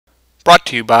Brought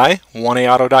to you by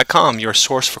 1AAuto.com, your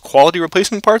source for quality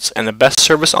replacement parts and the best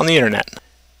service on the internet.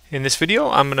 In this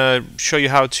video, I'm going to show you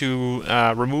how to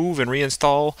remove and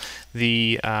reinstall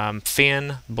the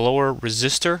fan blower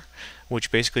resistor, which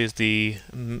basically is the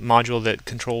module that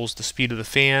controls the speed of the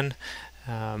fan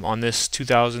on this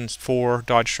 2004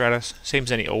 Dodge Stratus, same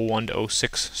as any 01 to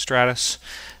 06 Stratus.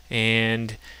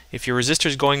 And if your resistor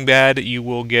is going bad, you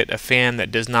will get a fan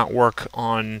that does not work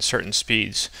on certain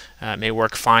speeds. It may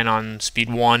work fine on speed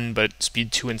 1, but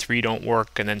speed 2 and 3 don't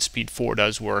work, and then speed 4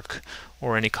 does work,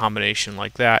 or any combination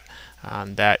like that.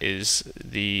 That is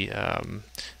the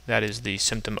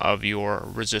symptom of your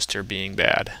resistor being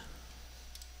bad.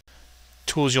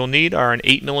 Tools you'll need are an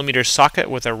 8mm socket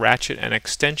with a ratchet and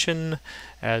extension,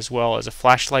 as well as a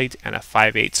flashlight and a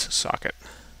 5/8 socket.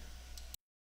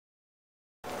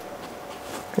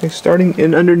 Okay, starting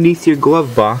in underneath your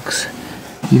glove box,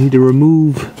 you need to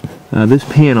remove this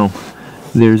panel.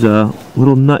 There's a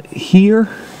little nut here,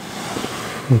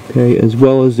 okay, as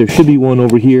well as there should be one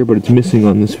over here, but it's missing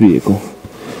on this vehicle.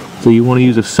 So you want to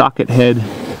use a socket head,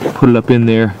 put it up in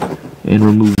there, and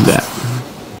remove that.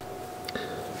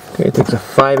 Okay, it takes a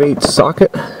 5/8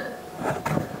 socket.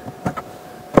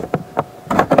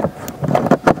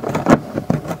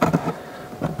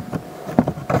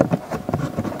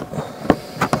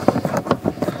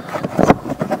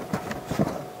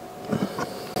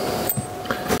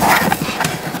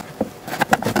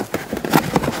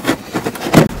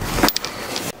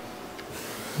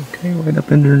 Okay, right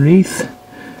up underneath,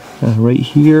 right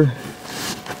here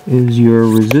is your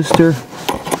resistor.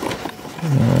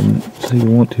 So you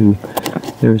want to,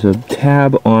 there's a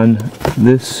tab on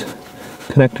this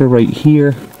connector right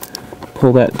here.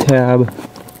 Pull that tab,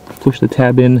 push the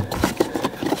tab in,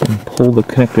 and pull the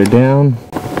connector down.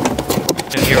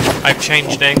 And here I've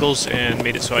changed angles and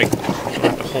made it so I don't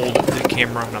have to hold the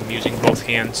camera, and I'm using both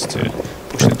hands to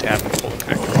push the tab and pull the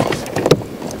connector off.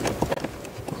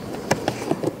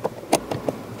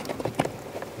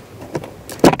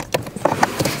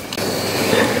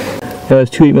 Now there's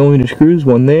two 8mm screws,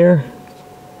 one there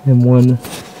and one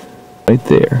right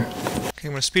there. Okay,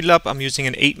 I'm going to speed it up. I'm using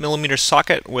an 8mm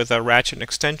socket with a ratchet and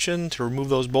extension to remove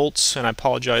those bolts, and I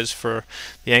apologize for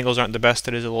the angles aren't the best.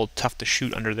 It is a little tough to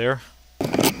shoot under there.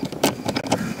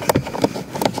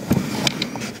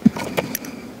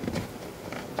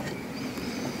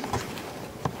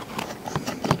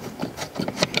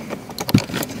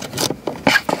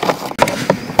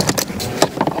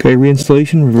 Okay,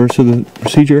 reinstallation, reverse of the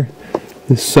procedure.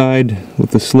 This side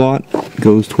with the slot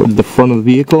goes towards the front of the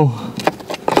vehicle.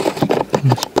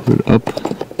 Just put it up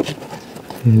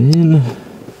and in.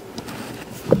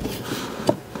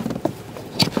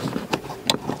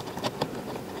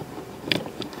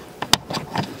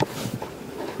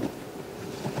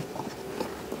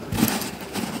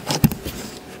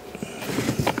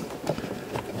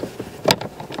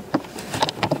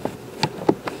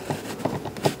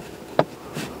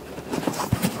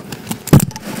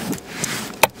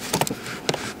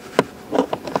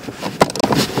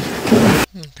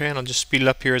 Okay, and I'll just speed it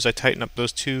up here as I tighten up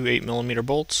those two 8mm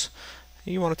bolts.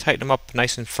 You want to tighten them up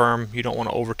nice and firm. You don't want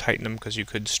to over tighten them because you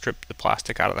could strip the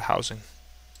plastic out of the housing.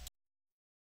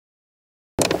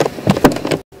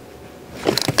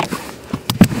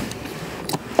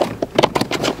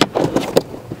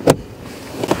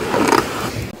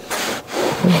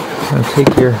 Now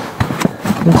take your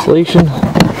insulation,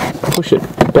 push it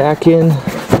back in.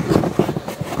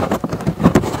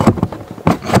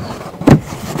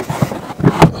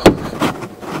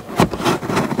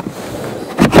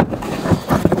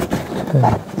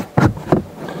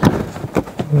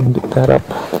 And get that up.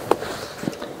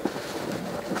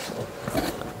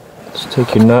 Just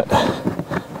take your nut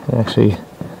and actually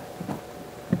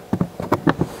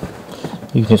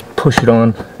you can just push it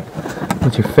on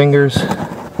with your fingers,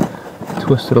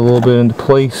 twist it a little bit into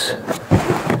place,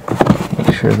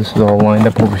 make sure this is all lined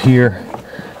up over here.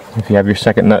 If you have your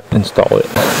second nut, install it.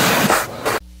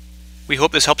 We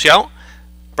hope this helps you out.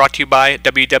 Brought to you by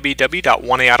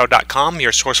www.1AAuto.com,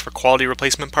 your source for quality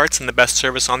replacement parts and the best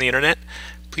service on the internet.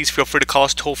 Please feel free to call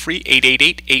us toll-free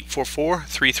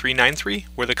 888-844-3393.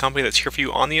 We're the company that's here for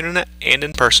you on the internet and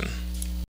in person.